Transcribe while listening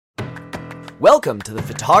Welcome to the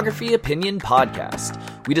Photography Opinion Podcast.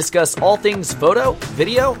 We discuss all things photo,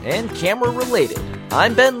 video, and camera related.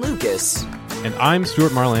 I'm Ben Lucas. And I'm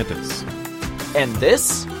Stuart Marlantis. And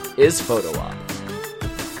this is Photo Op.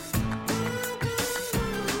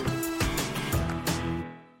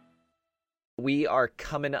 We are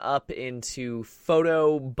coming up into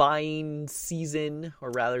photo buying season,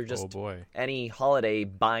 or rather just any holiday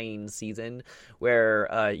buying season,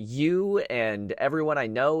 where you and everyone I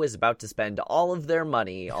know is about to spend all of their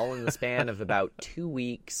money, all in the span of about 2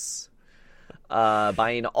 weeks,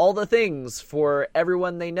 buying all the things for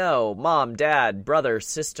everyone they know. Mom, dad, brother,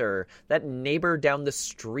 sister, that neighbor down the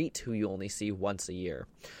street who you only see once a year.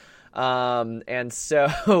 And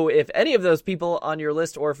so if any of those people on your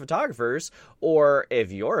list are photographers, or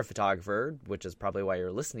if you're a photographer, which is probably why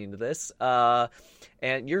you're listening to this,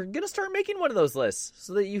 and you're going to start making one of those lists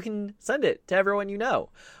so that you can send it to everyone you know.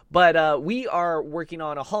 But we are working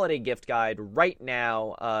on a holiday gift guide right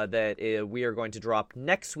now that we are going to drop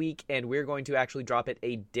next week, and we're going to actually drop it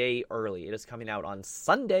a day early. It is coming out on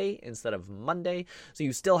Sunday instead of Monday, so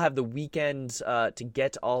you still have the weekend to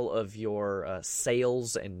get all of your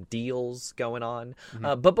sales and deals going on.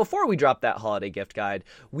 But before we drop that holiday gift guide,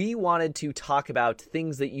 we wanted to talk about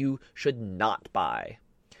things that you should not buy.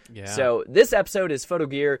 Yeah. So this episode is photo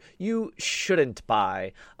gear you shouldn't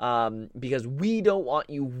buy, because we don't want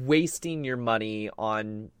you wasting your money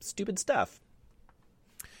on stupid stuff.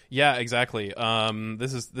 Yeah, exactly.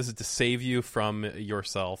 This is to save you from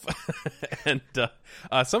yourself. And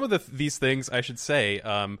some of these things, I should say,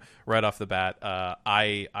 right off the bat,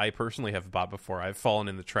 I personally have bought before. I've fallen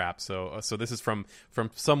in the trap. So this is from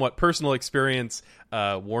somewhat personal experience,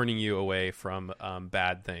 warning you away from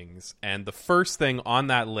bad things. And the first thing on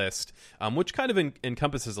that list, which kind of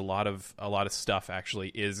encompasses a lot of stuff actually,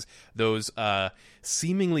 is those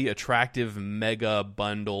seemingly attractive mega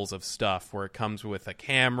bundles of stuff where it comes with a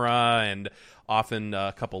camera and often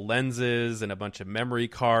a couple lenses and a bunch of memory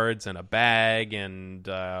cards and a bag and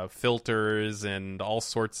filters and all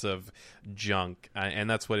sorts of junk, and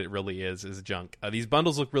that's what it really is junk. These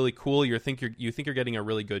bundles look really cool. You think you're getting a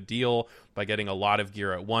really good deal by getting a lot of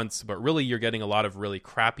gear at once, but really you're getting a lot of really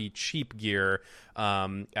crappy, cheap gear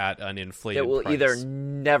at an inflated that will price. Either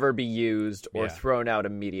never be used or thrown out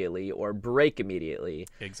immediately or break immediately.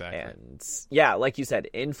 Exactly. And yeah, like you said,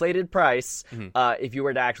 inflated price. If you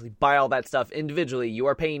were to actually buy all that stuff individually, you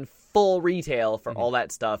are paying full retail for all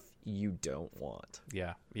that stuff you don't want.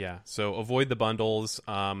 Yeah. So avoid the bundles.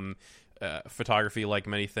 Photography, like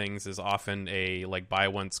many things, is often a buy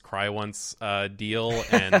once, cry once deal,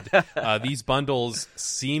 and these bundles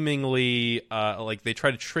seemingly they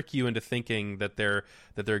try to trick you into thinking that they're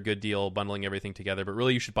a good deal, bundling everything together, but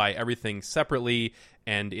really you should buy everything separately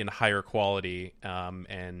and in higher quality,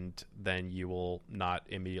 and then you will not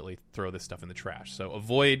immediately throw this stuff in the trash. So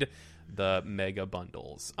avoid the mega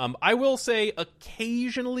bundles. I will say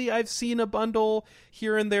occasionally I've seen a bundle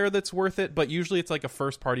here and there that's worth it, but usually it's like a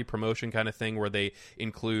first party promotion kind of thing where they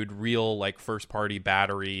include real first party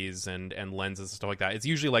batteries and lenses and stuff like that. It's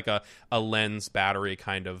usually like a lens battery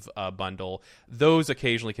kind of bundle. Those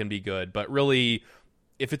occasionally can be good, but really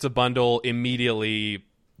if it's a bundle, immediately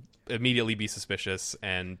be suspicious,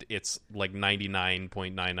 and it's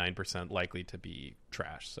 99.99% likely to be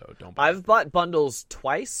trash, so don't buy I've bought bundles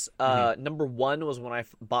twice. Number one was when I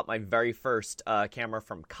bought my very first camera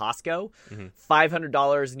from Costco.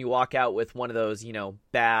 $500, and you walk out with one of those,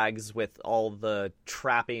 bags with all the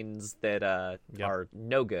trappings that are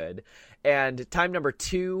no good. And time number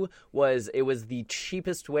two was the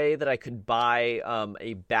cheapest way that I could buy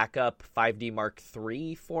a backup 5D Mark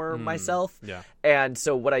III for myself. Yeah. And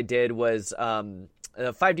so what I did was the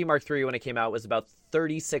 5D Mark III, when it came out, was about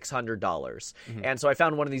 $3,600. And so I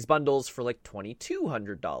found one of these bundles for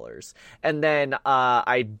 $2,200. And then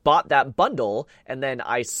I bought that bundle, and then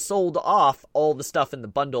I sold off all the stuff in the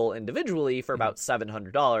bundle individually for about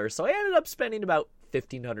 $700. So I ended up spending about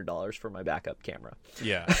 $1,500 for my backup camera.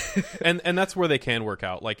 Yeah. and that's where they can work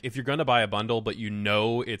out. If you're going to buy a bundle, but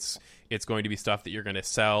it's going to be stuff that you're going to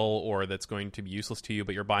sell or that's going to be useless to you,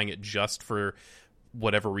 but you're buying it just for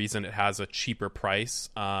whatever reason it has a cheaper price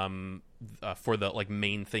for the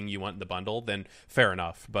main thing you want in the bundle, then fair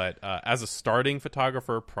enough. But as a starting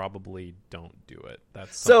photographer, probably don't do it.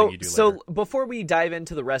 That's something you do later. So before we dive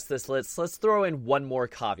into the rest of this list, let's throw in one more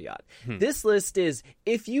caveat. This list is,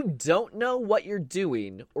 if you don't know what you're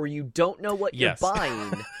doing or you don't know what you're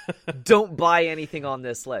buying, don't buy anything on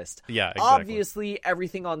this list. Yeah, exactly. Obviously,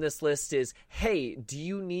 everything on this list is, hey, do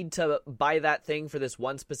you need to buy that thing for this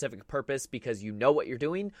one specific purpose because you know what you're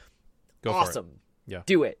doing? Go awesome. For it. Yeah.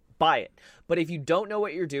 Do it. buy it. But if you don't know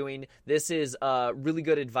what you're doing, this is really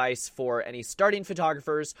good advice for any starting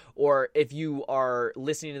photographers, or if you are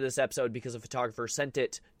listening to this episode because a photographer sent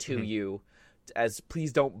it to you, as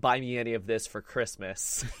please don't buy me any of this for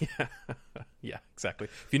Christmas. Yeah, exactly.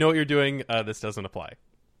 If you know what you're doing, this doesn't apply.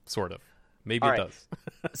 Sort of. Maybe it does.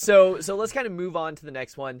 So let's kind of move on to the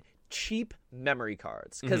next one. Cheap memory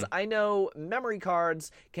cards, because I know memory cards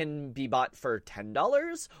can be bought for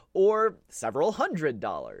 $10 or several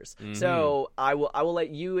 $100s. So I will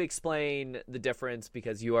let you explain the difference,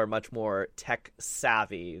 because you are much more tech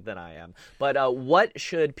savvy than I am. But what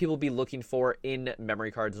should people be looking for in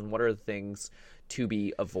memory cards, and what are the things to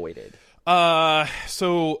be avoided?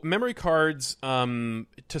 So memory cards,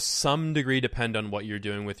 to some degree depend on what you're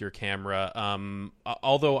doing with your camera.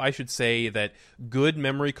 Although I should say that good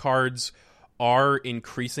memory cards are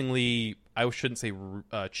increasingly, I shouldn't say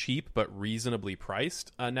cheap, but reasonably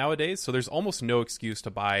priced nowadays. So there's almost no excuse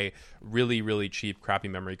to buy really, really cheap, crappy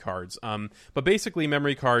memory cards. But basically,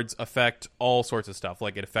 memory cards affect all sorts of stuff.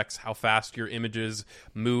 Like, it affects how fast your images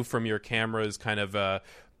move from your camera's kind of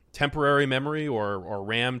temporary memory or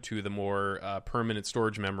RAM to the more permanent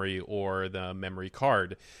storage memory or the memory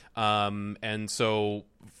card. And so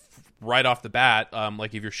right off the bat,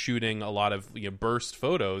 like if you're shooting a lot of burst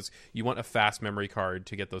photos, you want a fast memory card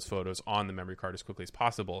to get those photos on the memory card as quickly as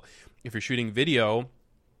possible. If you're shooting video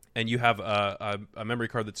and you have a memory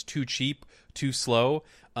card that's too cheap, too slow,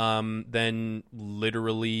 then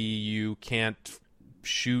literally you can't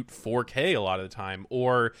shoot 4K a lot of the time.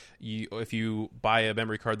 Or if you buy a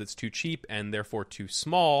memory card that's too cheap and therefore too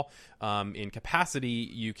small in capacity,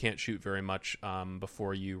 you can't shoot very much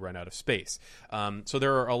before you run out of space. So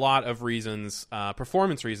there are a lot of reasons,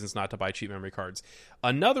 performance reasons, not to buy cheap memory cards.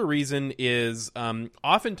 Another reason is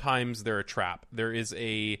oftentimes they're a trap. There is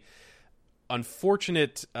a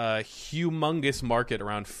unfortunate humongous market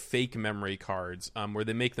around fake memory cards, where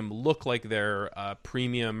they make them look like they're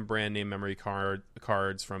premium brand name memory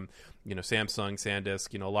cards from Samsung,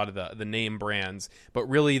 SanDisk, a lot of the name brands, but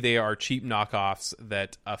really they are cheap knockoffs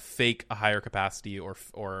that fake a higher capacity or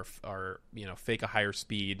fake a higher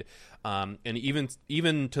speed, and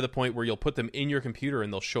even to the point where you'll put them in your computer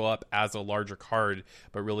and they'll show up as a larger card,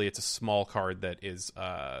 but really it's a small card that is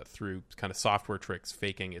through kind of software tricks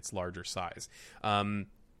faking its larger size.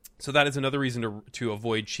 So that is another reason to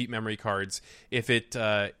avoid cheap memory cards. If it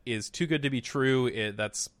is too good to be true,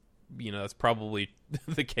 that's probably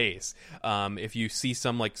the case. If you see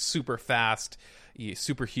some like super fast,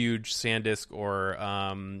 super huge SanDisk or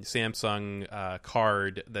Samsung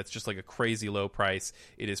card that's just like a crazy low price,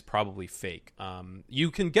 it is probably fake. You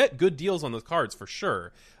can get good deals on those cards for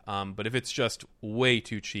sure, but if it's just way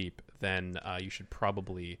too cheap, then you should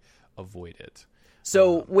probably avoid it.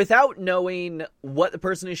 So without knowing what the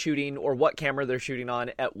person is shooting or what camera they're shooting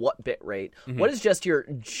on at what bit rate, what is just your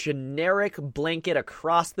generic blanket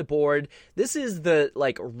across the board? This is the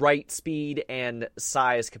right speed and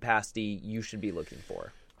size capacity you should be looking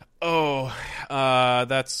for. Oh,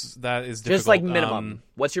 that is difficult. Just like minimum.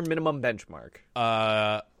 What's your minimum benchmark?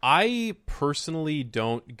 I personally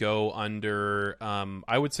don't go under.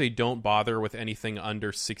 I would say don't bother with anything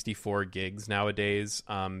under 64 gigs nowadays,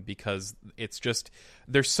 because it's just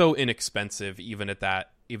they're so inexpensive, even if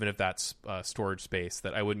that's storage space,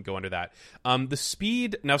 that I wouldn't go under that. The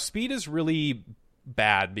speed is really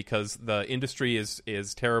bad because the industry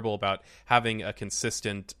is terrible about having a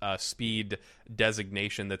consistent speed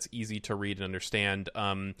designation that's easy to read and understand.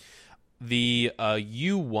 The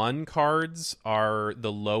U1 cards are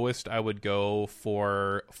the lowest I would go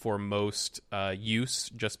for most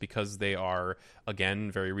use, just because they are,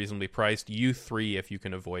 again, very reasonably priced. U3 if you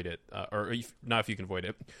can avoid it, not if you can avoid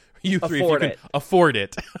it. U3 if you can afford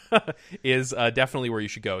it is definitely where you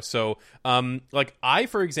should go. So, I,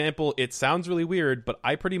 for example, it sounds really weird, but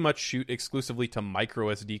I pretty much shoot exclusively to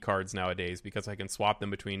micro SD cards nowadays because I can swap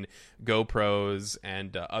them between GoPros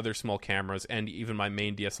and other small cameras, and even my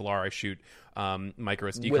main DSLR I shoot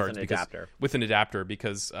micro SD cards with an adapter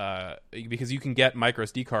because you can get micro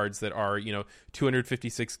SD cards that are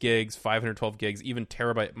 256 gigs, 512 gigs, even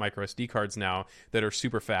terabyte micro SD cards now that are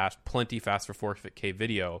super fast, plenty fast for 4K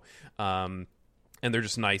video. And they're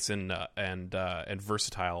just nice and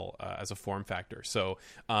versatile as a form factor. So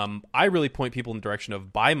I really point people in the direction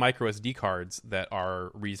of buy micro SD cards that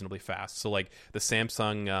are reasonably fast. So like the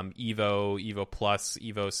Samsung Evo Plus,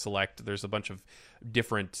 Evo Select. There's a bunch of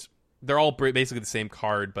different. They're all basically the same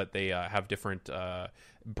card, but they have different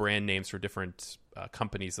brand names for different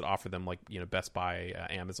companies that offer them, like Best Buy,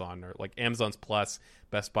 Amazon, or like Amazon's Plus.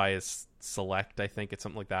 Best Buy is Select, I think it's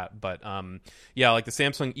something like that. But like the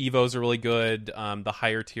Samsung Evos are really good. The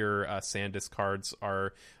higher tier SanDisk cards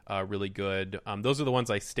are really good. Those are the ones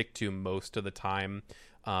I stick to most of the time.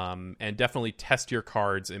 And definitely test your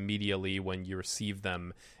cards immediately when you receive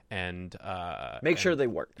them. And make sure they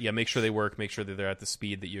work. Yeah, make sure they work. Make sure that they're at the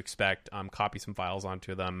speed that you expect. Copy some files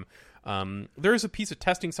onto them. There's a piece of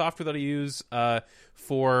testing software that I use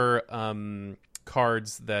for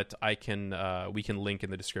cards that we can link in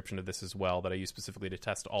the description of this as well, that I use specifically to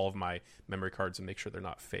test all of my memory cards and make sure they're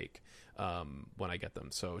not fake when I get them.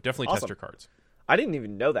 So definitely test your cards. I didn't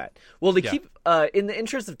even know that. Well, keep in the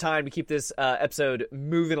interest of time, to keep this episode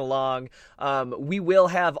moving along, we will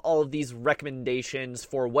have all of these recommendations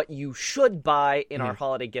for what you should buy in our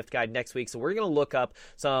holiday gift guide next week. So we're going to look up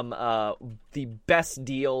some the best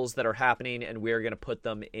deals that are happening, and we're going to put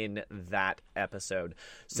them in that episode.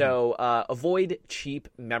 So avoid cheap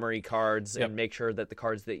memory cards and make sure that the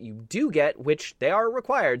cards that you do get, which they are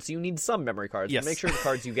required, so you need some memory cards, but make sure the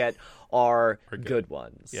cards you get are good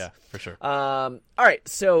ones. Yeah, for sure. All right,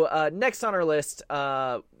 so next on our list,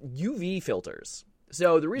 UV filters.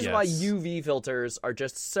 So the reason why UV filters are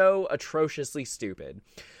just so atrociously stupid.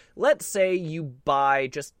 Let's say you buy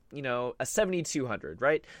just, a 7200,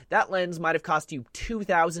 right? That lens might have cost you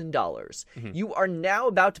 $2,000. You are now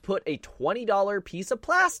about to put a $20 piece of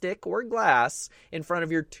plastic or glass in front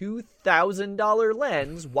of your $2,000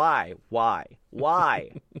 lens. Why? Why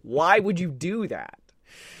would you do that?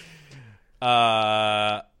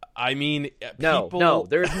 I mean, no,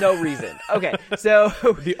 there's no reason. Okay, so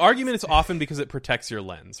the argument is often because it protects your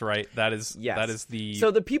lens, right? That is the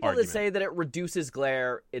so the people argument. that say that it reduces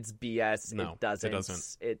glare, it's BS. No, it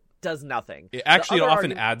doesn't. It does nothing. It actually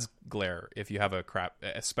often adds glare if you have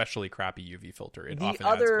especially crappy UV filter.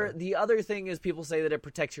 The other thing is people say that it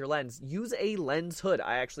protects your lens. Use a lens hood.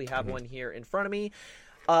 I actually have one here in front of me.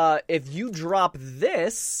 If you drop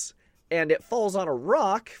this and it falls on a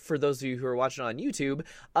rock, for those of you who are watching on YouTube,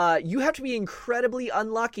 you have to be incredibly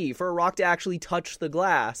unlucky for a rock to actually touch the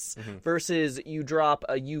glass versus you drop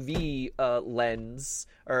a UV lens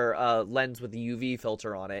or a lens with a UV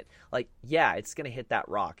filter on it. Like, it's going to hit that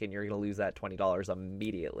rock and you're going to lose that $20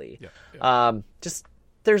 immediately.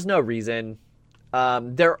 There's no reason.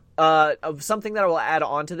 Something that I will add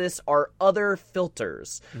on to this are other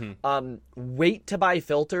filters. Wait to buy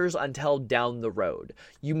filters until down the road.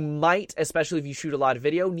 You might, especially if you shoot a lot of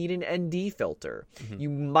video, need an ND filter. You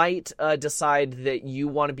might decide that you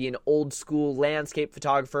want to be an old school landscape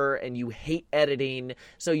photographer and you hate editing,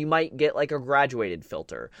 so you might get like a graduated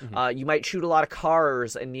filter. You might shoot a lot of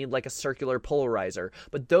cars and need like a circular polarizer,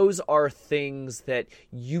 but those are things that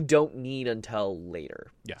you don't need until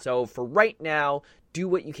later. So for right now, do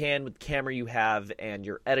what you can with the camera you have and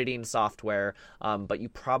your editing software, but you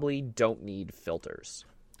probably don't need filters.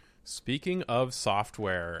 Speaking of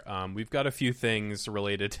software, we've got a few things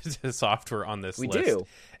related to software on this list. We do.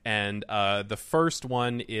 And the first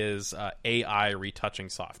one is AI retouching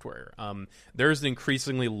software. There's an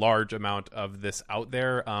increasingly large amount of this out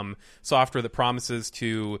there. Software that promises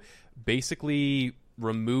to basically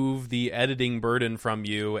remove the editing burden from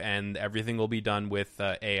you and everything will be done with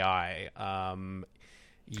AI.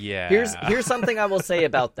 Here's something I will say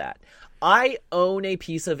about that. I own a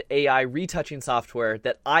piece of AI retouching software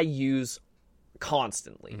that I use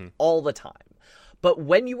constantly, all the time. But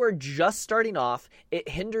when you are just starting off, it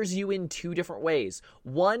hinders you in two different ways.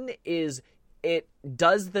 One is it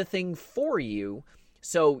does the thing for you,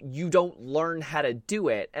 so you don't learn how to do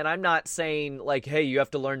it. And I'm not saying, like, hey, you have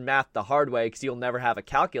to learn math the hard way because you'll never have a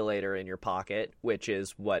calculator in your pocket, which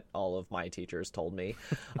is what all of my teachers told me,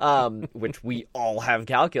 which we all have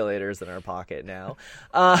calculators in our pocket now.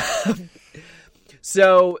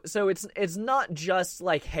 So it's not just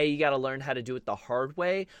like, hey, you got to learn how to do it the hard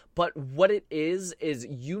way, but what it is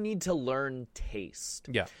you need to learn taste.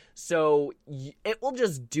 Yeah. So it will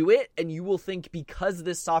just do it, and you will think because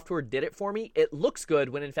this software did it for me, it looks good,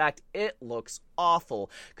 when in fact it looks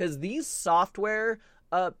awful. Because these software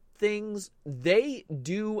things, they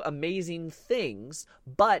do amazing things,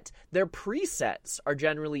 but their presets are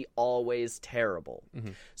generally always terrible.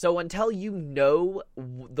 So until you know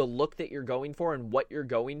the look that you're going for and what you're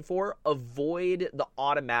going for, avoid the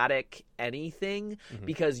automatic anything,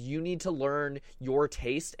 because you need to learn your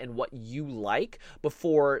taste and what you like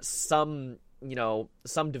before some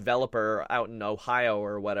developer out in Ohio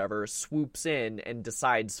or whatever swoops in and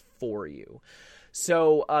decides for you.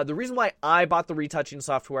 So the reason why I bought the retouching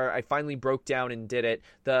software, I finally broke down and did it.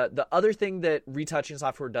 The other thing that retouching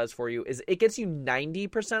software does for you is it gets you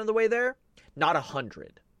 90% of the way there, not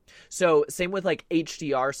 100. So same with like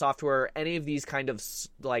HDR software, any of these kind of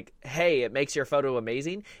like, hey, it makes your photo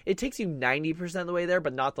amazing. It takes you 90% of the way there,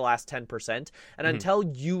 but not the last 10%. And until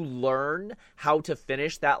you learn how to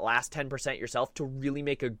finish that last 10% yourself to really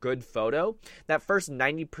make a good photo, that first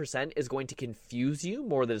 90% is going to confuse you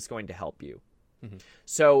more than it's going to help you.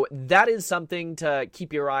 So that is something to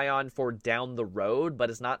keep your eye on for down the road, but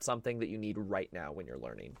it's not something that you need right now when you're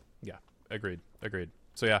learning. Yeah, agreed.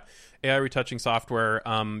 So yeah, AI retouching software.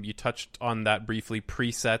 You touched on that briefly.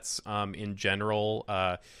 Presets in general.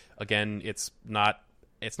 Again, it's not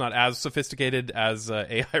as sophisticated as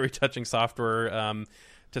AI retouching software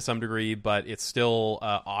to some degree, but it's still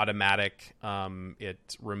automatic.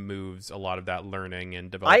 It removes a lot of that learning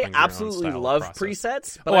and developing. I absolutely love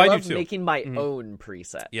presets, but I love making my own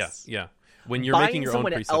presets. Yes, yeah. When you're buying making your own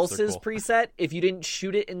presets, someone else's cool. preset, if you didn't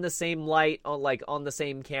shoot it in the same light, on the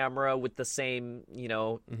same camera with the same,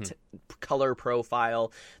 color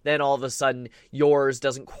profile, then all of a sudden yours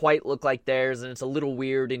doesn't quite look like theirs, and it's a little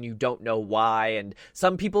weird, and you don't know why. And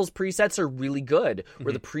some people's presets are really good,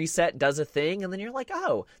 where the preset does a thing, and then you're like,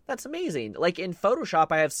 oh, that's amazing. Like in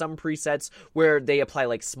Photoshop, I have some presets where they apply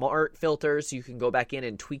like smart filters, so you can go back in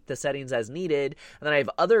and tweak the settings as needed. And then I have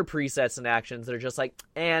other presets and actions that are just like,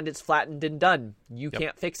 and it's flattened and done. You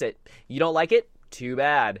can't fix it. You don't like it? Too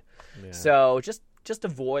bad. Yeah. So just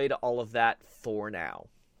avoid all of that for now.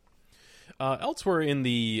 Elsewhere in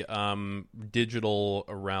the digital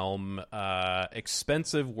realm,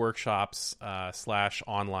 expensive workshops /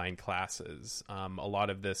 online classes. A lot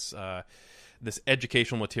of this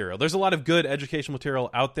educational material. There's a lot of good educational material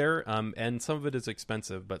out there, and some of it is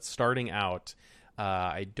expensive. But starting out,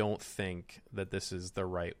 I don't think that this is the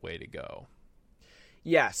right way to go.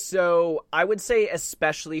 Yeah, so I would say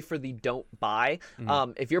especially for the don't buy,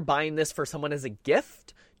 if you're buying this for someone as a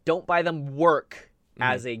gift, don't buy them work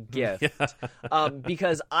as a gift.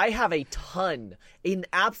 Because I have an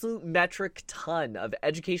absolute metric ton of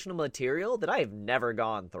educational material that I have never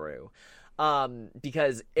gone through.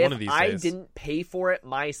 Because if I didn't pay for it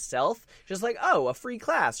myself, just like, oh, a free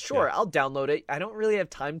class, sure, I'll download it. I don't really have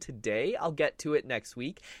time today. I'll get to it next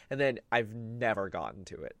week. And then I've never gotten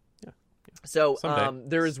to it. So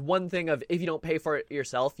there is one thing of if you don't pay for it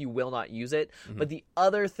yourself, you will not use it. But the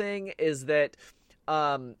other thing is that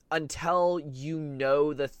until you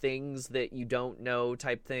know the things that you don't know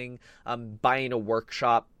type thing, buying a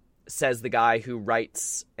workshop, says the guy who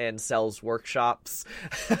writes and sells workshops.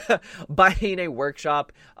 Buying a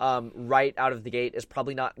workshop right out of the gate is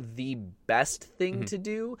probably not the best thing to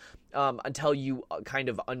do until you kind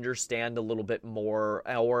of understand a little bit more,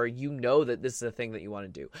 or you know that this is a thing that you want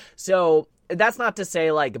to do. So that's not to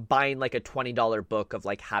say like buying like a $20 book of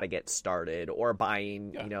like how to get started, or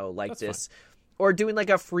buying this. Fine. Or doing like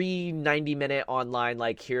a free 90-minute online,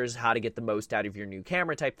 like here's how to get the most out of your new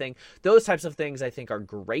camera type thing. Those types of things I think are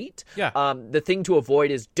great. Yeah. The thing to avoid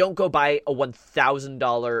is don't go buy a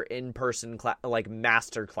 $1,000 in-person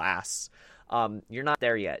master class. You're not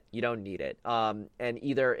there yet. You don't need it. And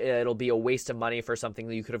either it'll be a waste of money for something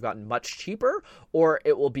that you could have gotten much cheaper, or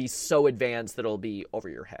it will be so advanced that it'll be over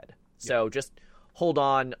your head. So just hold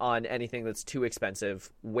on anything that's too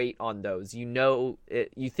expensive. Wait on those. You know,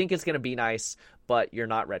 you think it's going to be nice, but you're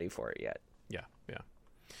not ready for it yet.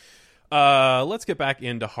 Yeah. Let's get back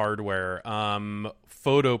into hardware.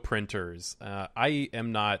 Photo printers. I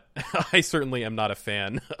certainly am not a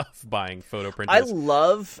fan of buying photo printers. I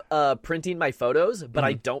love printing my photos, but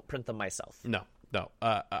I don't print them myself. No.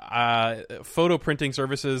 Photo printing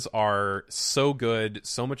services are so good,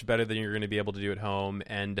 so much better than you're going to be able to do at home,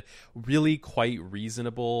 and really quite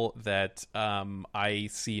reasonable that I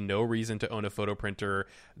see no reason to own a photo printer.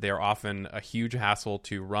 They're often a huge hassle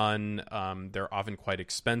to run. They're often quite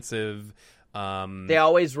expensive. They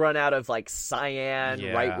always run out of like cyan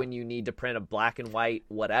right when you need to print a black and white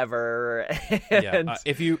whatever.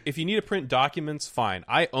 If you need to print documents, fine.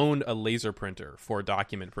 I own a laser printer for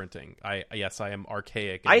document printing. I am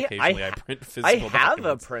archaic, and occasionally I print physical documents. I have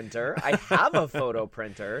a printer. I have a photo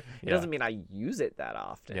printer. It doesn't mean I use it that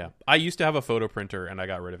often. Yeah, I used to have a photo printer and I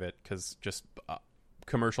got rid of it because just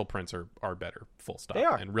commercial prints are better, full stop. They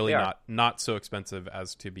are. And really not so expensive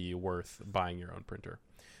as to be worth buying your own printer.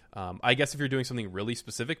 I guess if you're doing something really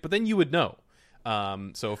specific, but then you would know.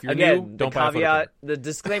 So if you're new, don't buy a photo printer. The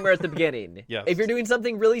disclaimer at the beginning. Yes. If you're doing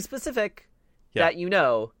something really specific that you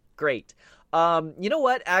know, great. You know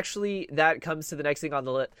what? Actually, that comes to the next thing on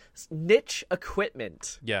the list. Niche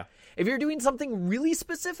equipment. Yeah. If you're doing something really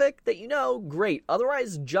specific that you know, great.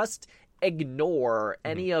 Otherwise, just ignore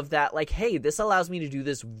any of that. Like, hey, this allows me to do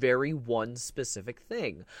this very one specific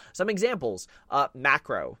thing. Some examples.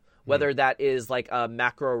 Macro. whether that is like a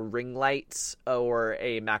macro ring light or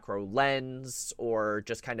a macro lens or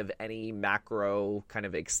just kind of any macro kind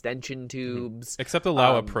of extension tubes. Except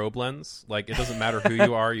allow a probe lens. Like, it doesn't matter who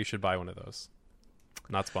you are, you should buy one of those.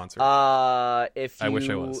 Not sponsored. I wish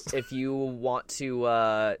I was. If you want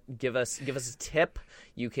to give us a tip,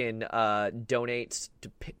 you can donate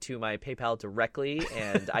to my PayPal directly,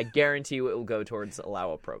 and I guarantee you it will go towards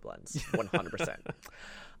allow a probe lens, 100%.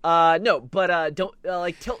 No, but don't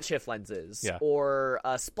like tilt shift lenses or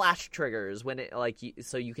splash triggers when it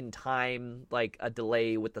so you can time like a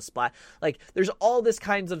delay with the splash. Like, there's all this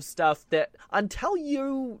kinds of stuff that until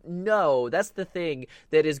you know, that's the thing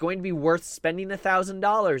that is going to be worth spending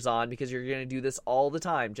 $1,000 on because you're going to do this all the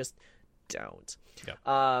time. Just don't. Yep.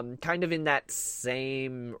 Kind of in that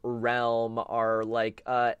same realm are like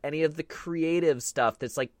any of the creative stuff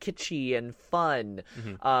that's like kitschy and fun.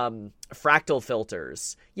 Fractal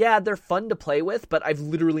filters. Yeah, they're fun to play with, but I've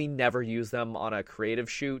literally never used them on a creative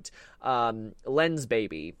shoot. Lens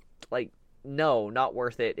Baby. Like, no, not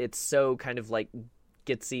worth it. It's so kind of like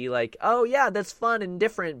gitsy, like, oh yeah, that's fun and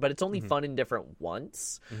different, but it's only fun and different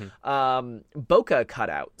once. Bokeh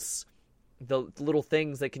cutouts. The little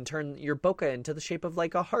things that can turn your bokeh into the shape of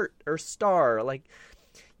like a heart or star. Like,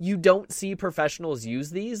 you don't see professionals use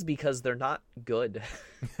these because they're not good.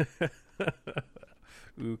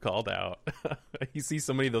 Ooh, called out. You see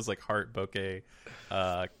so many of those like heart bokeh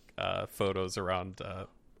photos around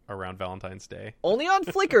Valentine's Day. Only on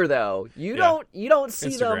Flickr though. You don't see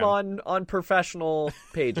Instagram. them on professional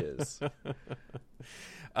pages.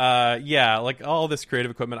 Like all this creative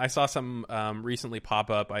equipment. I saw some recently pop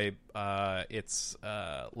up. It's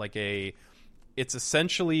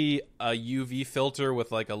essentially a UV filter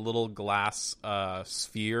with like a little glass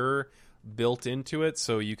sphere built into it,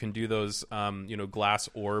 so you can do those glass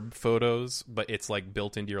orb photos, but it's like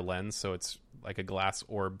built into your lens, so it's like a glass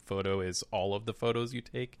orb photo is all of the photos you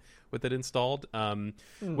take with it installed.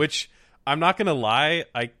 Which I'm not gonna lie,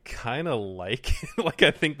 I kind of like. Like,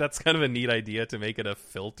 I think that's kind of a neat idea to make it a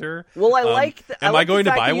filter. Well, I like. Am I going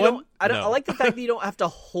to buy one? I like the fact that you don't have to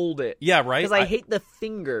hold it. Yeah, right. Because I hate the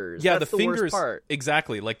fingers. Yeah, that's the fingers. Worst part.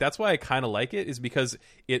 Exactly. Like, that's why I kind of like it, is because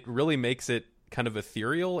it really makes it kind of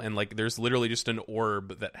ethereal, and like there's literally just an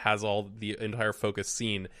orb that has all the entire focus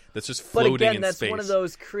scene that's just floating in space. But again, that's one of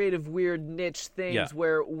those creative, weird niche things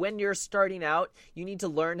where when you're starting out, you need to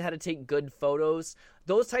learn how to take good photos.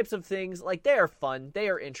 Those types of things, like, they are fun, they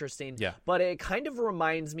are interesting, but it kind of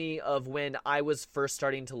reminds me of when I was first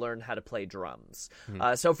starting to learn how to play drums.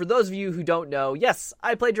 So for those of you who don't know, yes,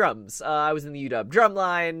 I play drums. I was in the UW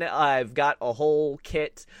drumline. I've got a whole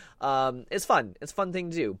kit. It's fun. It's a fun thing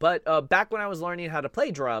to do. But back when I was learning how to play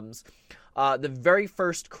drums, the very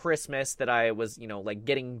first Christmas that I was,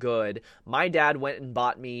 getting good, my dad went and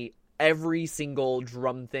bought me every single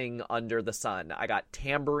drum thing under the sun. I got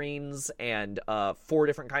tambourines and 4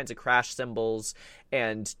 different kinds of crash cymbals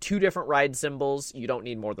and 2 different ride cymbals. You don't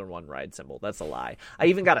need more than 1 ride cymbal. That's a lie. I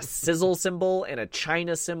even got a sizzle cymbal and a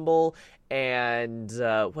china cymbal. And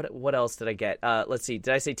what else did I get? Let's see.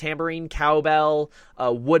 Did I say tambourine, cowbell,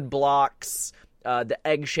 wood blocks, the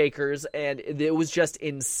egg shakers? And it was just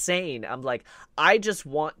insane. I'm like, I just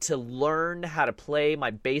want to learn how to play my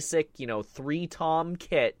basic, 3-tom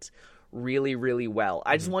kit really, really well.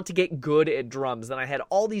 I just want to get good at drums. And I had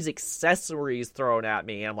all these accessories thrown at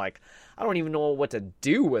me. And I'm like, I don't even know what to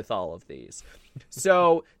do with all of these.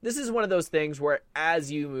 So this is one of those things where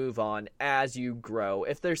as you move on, as you grow,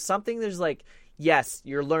 if there's something there's like, yes,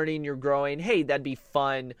 you're learning, you're growing, hey, that'd be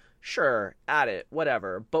fun. Sure, add it,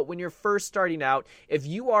 whatever. But when you're first starting out, if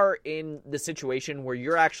you are in the situation where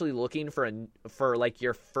you're actually looking for like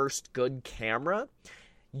your first good camera,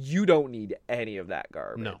 you don't need any of that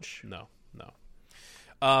garbage. No.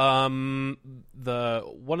 One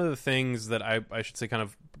of the things that I should say kind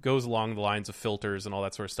of goes along the lines of filters and all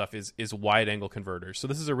that sort of stuff is wide angle converters. So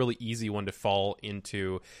this is a really easy one to fall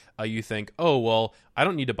into. You think, oh, well, I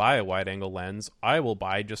don't need to buy a wide angle lens. I will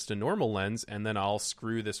buy just a normal lens, and then I'll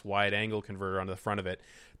screw this wide angle converter onto the front of it.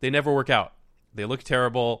 They never work out. They look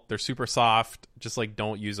terrible. They're super soft. Just like,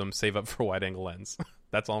 don't use them. Save up for a wide angle lens.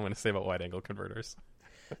 That's all I'm going to say about wide angle converters.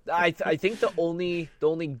 I think the only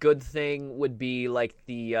good thing would be like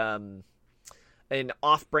the an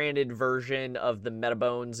off-branded version of the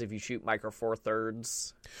Metabones if you shoot Micro Four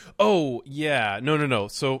Thirds. Oh yeah, no.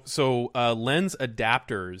 So lens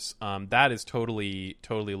adapters, that is totally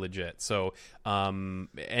legit. So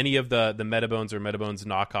any of the Metabones or Metabones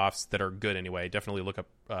knockoffs that are good anyway, definitely look up.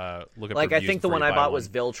 Like, I think the one I bought was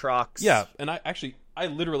Viltrox. Yeah, and I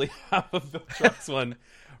literally have a Viltrox one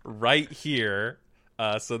right here.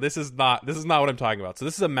 So this is not what I'm talking about. So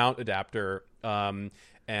this is a mount adapter, and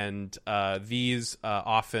and these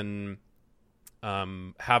often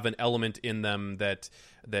have an element in them that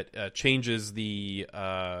changes the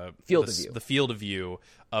field of view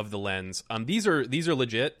of the lens. These are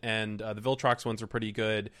legit, and the Viltrox ones are pretty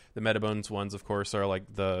good. The Metabones ones, of course, are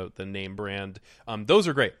like the name brand. Those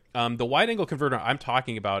are great. The wide angle converter I'm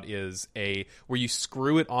talking about is where you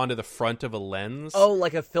screw it onto the front of a lens. Oh,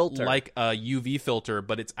 like a filter, like a UV filter,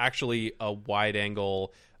 but it's actually a wide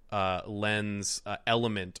angle lens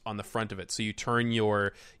element on the front of it. So you turn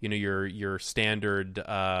your standard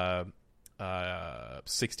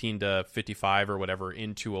 16 to 55 or whatever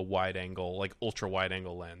into a wide angle, like ultra wide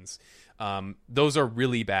angle lens. Those are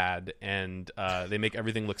really bad, and they make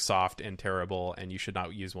everything look soft and terrible, and you should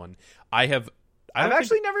not use one. I've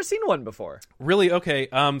actually never seen one before. Really? Okay.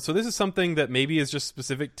 So this is something that maybe is just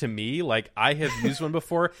specific to me. Like, I have used one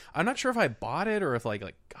before. I'm not sure if I bought it or if like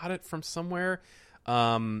got it from somewhere.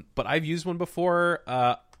 But I've used one before.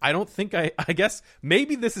 I don't think I guess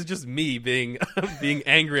maybe this is just me being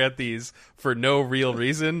angry at these for no real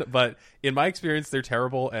reason, but in my experience, they're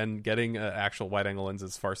terrible, and getting an actual wide angle lens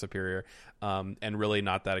is far superior, and really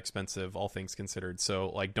not that expensive, all things considered. So,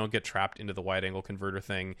 like, don't get trapped into the wide angle converter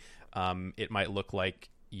thing. It might look like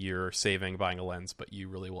you're saving buying a lens, but you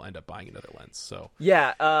really will end up buying another lens. So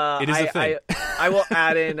yeah, it is a thing. I will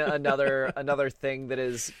add in another thing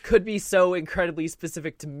that could be so incredibly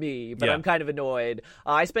specific to me, but I'm kind of annoyed.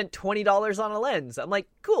 I spent $20 on a lens. I'm like,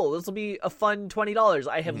 cool, this will be a fun $20.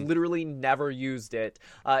 I have literally never used it.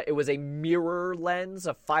 It was a mirror lens,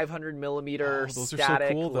 a 500 millimeter static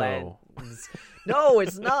so cool, lens. No,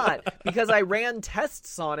 it's not, because I ran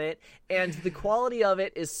tests on it, and the quality of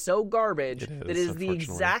it is so garbage that it is the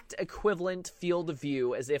exact equivalent field of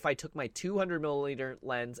view as if I took my 200 millimeter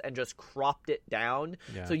lens and just cropped it down.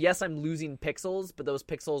 Yeah. So yes, I'm losing pixels, but those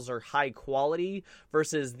pixels are high quality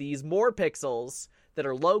versus these more pixels that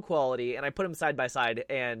are low quality, and I put them side by side,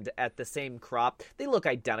 and at the same crop, they look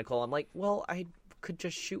identical. I'm like, well, I could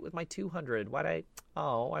just shoot with my 200.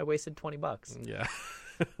 I wasted $20. Yeah.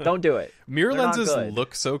 Don't do it. Mirror lenses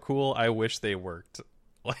look so cool. I wish they worked.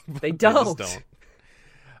 They don't. They just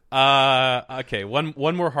don't. Okay, one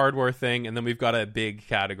more hardware thing, and then we've got a big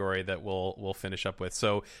category that we'll finish up with.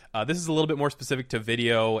 So this is a little bit more specific to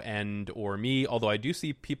video or me, although I do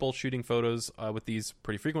see people shooting photos with these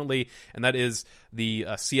pretty frequently, and that is the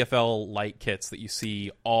CFL light kits that you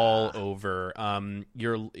see all over.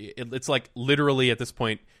 It's like literally at this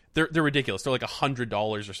point, they're ridiculous. They're like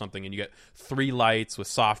 $100 or something, and you get 3 lights with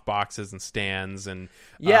soft boxes and stands. And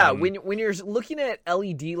when you're looking at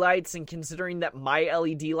LED lights and considering that my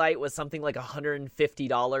LED light was something like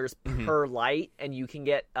 $150 per light, and you can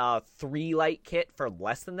get a 3 light kit for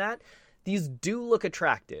less than that, these do look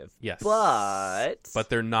attractive. Yes, but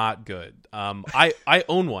they're not good. I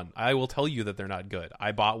own one. I will tell you that they're not good.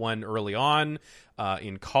 I bought one early on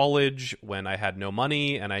in college when I had no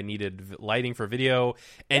money and I needed lighting for video.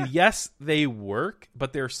 And yes, they work,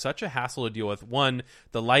 but they're such a hassle to deal with. One,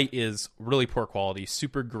 the light is really poor quality,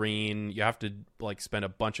 super green. You have to spend a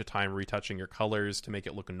bunch of time retouching your colors to make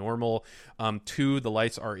it look normal. 2, the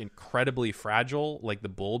lights are incredibly fragile. Like, the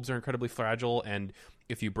bulbs are incredibly fragile, and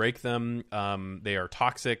if you break them, they are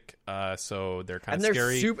toxic, so they're kind of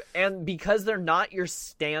scary. And because they're not your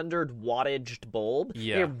standard wattage bulb,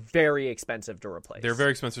 they're very expensive to replace. They're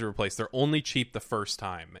very expensive to replace. They're only cheap the first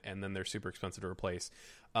time, and then they're super expensive to replace.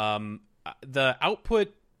 The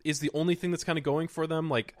output is the only thing that's kind of going for them.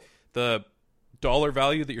 Like, the dollar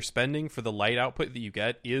value that you're spending for the light output that you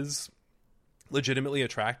get is legitimately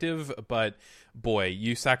attractive, but boy,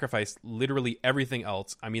 you sacrifice literally everything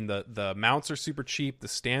else. I mean, the mounts are super cheap, the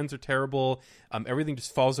stands are terrible, everything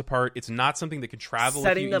just falls apart. It's not something that can travel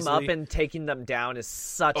setting with you them easily. Up and taking them down is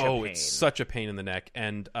such a pain. It's such a pain in the neck,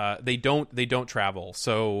 and they don't travel.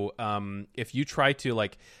 So if you try to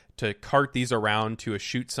to cart these around to a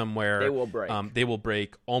shoot somewhere, they will break. They will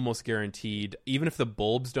break, almost guaranteed. Even if the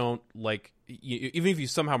bulbs don't even if you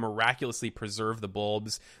somehow miraculously preserve the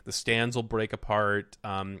bulbs, the stands will break apart.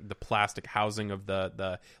 The plastic housing of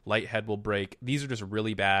the light head will break. These are just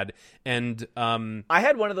really bad. And I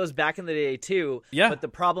had one of those back in the day too. Yeah. But the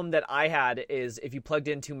problem that I had is if you plugged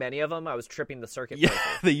in too many of them, I was tripping the circuit breaker.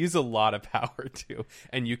 Yeah, they use a lot of power too,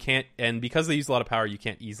 and you can't. And because they use a lot of power, you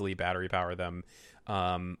can't easily battery power them.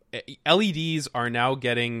 LEDs are now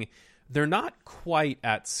they're not quite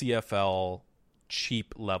at CFL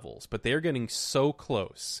cheap levels, but they're getting so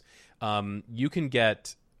close. You can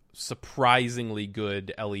get surprisingly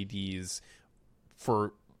good LEDs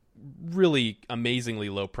for really amazingly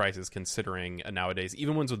low prices considering nowadays,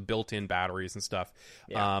 even ones with built-in batteries and stuff.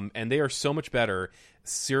 And they are so much better.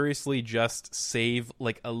 Seriously, just save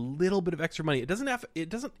like a little bit of extra money. It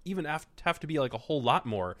doesn't even have to be like a whole lot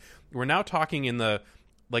more. We're now talking in the,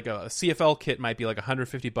 like, a CFL kit might be like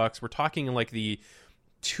 $150. We're talking in like the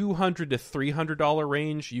 $200 to $300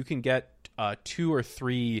 range. You can get 2 or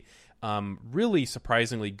 3 really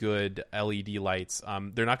surprisingly good LED lights.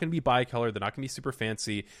 They're not going to be bicolor, they're not going to be super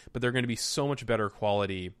fancy, but they're going to be so much better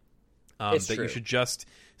quality that true. You should just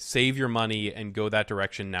save your money and go that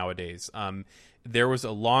direction nowadays. There was a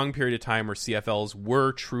long period of time where CFLs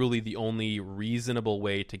were truly the only reasonable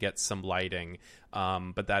way to get some lighting,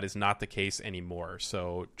 but that is not the case anymore.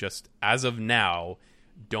 So just as of now,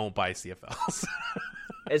 don't buy CFLs.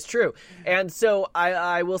 It's true. And so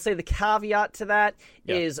I will say the caveat to that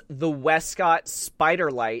is the Westcott Spider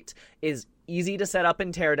Light is easy to set up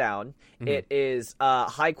and tear down. Mm-hmm. It is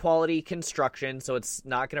high quality construction, so it's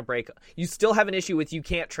not going to break. You still have an issue with you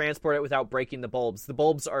can't transport it without breaking the bulbs. The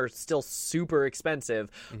bulbs are still super expensive,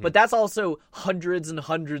 but that's also hundreds and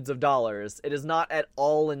hundreds of dollars. It is not at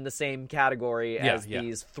all in the same category as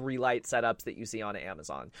these 3 light setups that you see on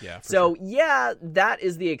Amazon. So that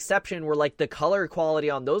is the exception where like the color quality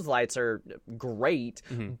on those lights are great,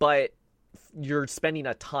 but you're spending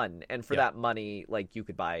a ton, and for that money, like, you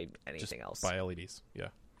could buy anything else. Buy LEDs.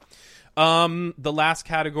 The last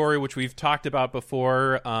category, which we've talked about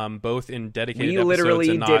before, both in dedicated episodes literally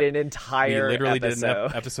and not, did an entire we literally episode.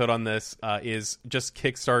 did an episode on this, is just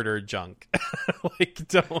Kickstarter junk. Like,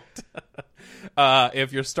 don't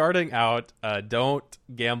if you're starting out, don't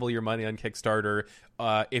gamble your money on Kickstarter.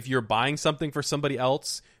 If you're buying something for somebody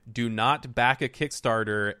else, do not back a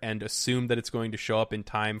Kickstarter and assume that it's going to show up in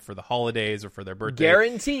time for the holidays or for their birthday.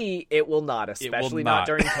 Guarantee it will not, especially not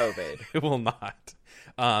during COVID. It will not.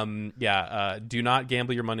 Do not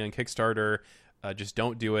gamble your money on Kickstarter. Just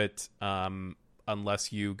don't do it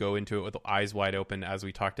unless you go into it with eyes wide open, as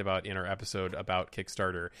we talked about in our episode about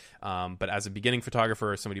Kickstarter. But as a beginning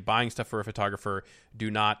photographer, somebody buying stuff for a photographer, do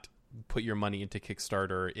not put your money into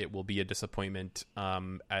Kickstarter. It will be a disappointment,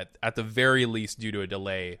 at the very least due to a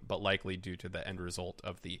delay, but likely due to the end result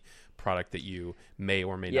of the product that you may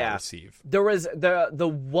or may not receive. There was the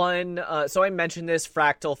one, so I mentioned this,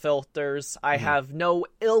 Fractal Filters. I have no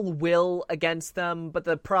ill will against them, but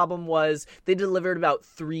the problem was they delivered about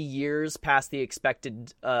 3 years past the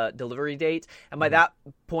expected delivery date, and by that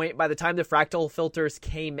point, by the time the Fractal Filters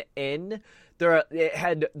came in,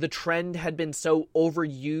 the trend had been so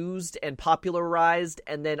overused and popularized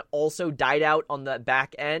and then also died out on the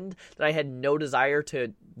back end that I had no desire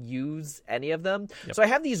to use any of them. So I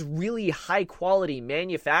have these really high quality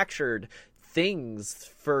manufactured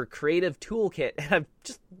things for Creative Toolkit, and I've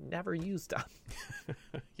just never used them.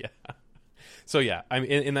 So I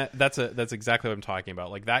mean, that's exactly what I'm talking about.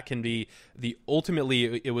 Like, that can be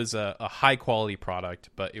ultimately it was a high quality product,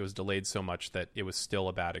 but it was delayed so much that it was still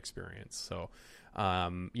a bad experience. So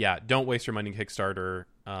don't waste your money in Kickstarter.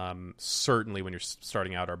 Certainly when you're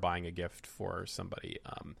starting out or buying a gift for somebody.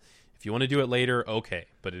 If you want to do it later, okay,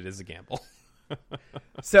 but it is a gamble.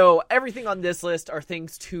 So everything on this list are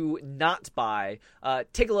things to not buy.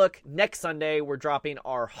 Take a look. Next Sunday, we're dropping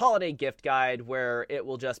our holiday gift guide, where it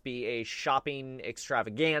will just be a shopping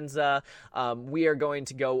extravaganza. We are going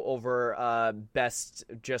to go over best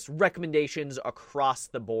just recommendations across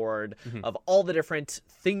the board of all the different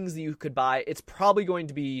things that you could buy. It's probably going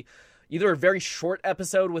to be either a very short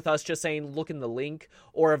episode with us just saying, look in the link,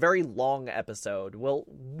 or a very long episode.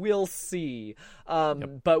 We'll see.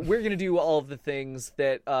 But we're going to do all of the things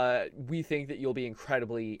that we think that you'll be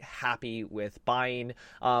incredibly happy with buying.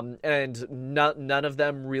 And none of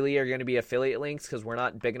them really are going to be affiliate links because we're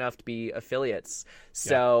not big enough to be affiliates.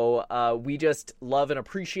 So we just love and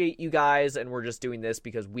appreciate you guys, and we're just doing this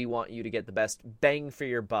because we want you to get the best bang for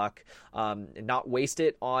your buck, and not waste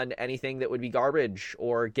it on anything that would be garbage,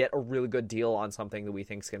 or get a really good deal on something that we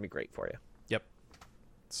think is going to be great for you.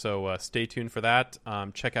 So stay tuned for that.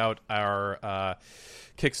 Check out our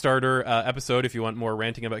Kickstarter episode if you want more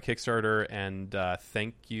ranting about Kickstarter, and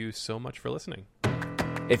thank you so much for listening.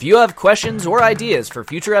 If you have questions or ideas for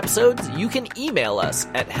future episodes, you can email us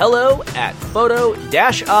at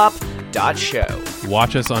hello@photo-op.show.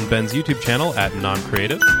 Watch us on Ben's YouTube channel at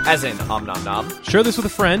NomCreative, as in Om Nom Nom. Share this with a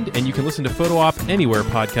friend, and you can listen to Photo Op anywhere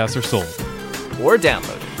podcasts are sold. Or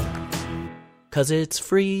download it. 'Cause it's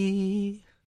free.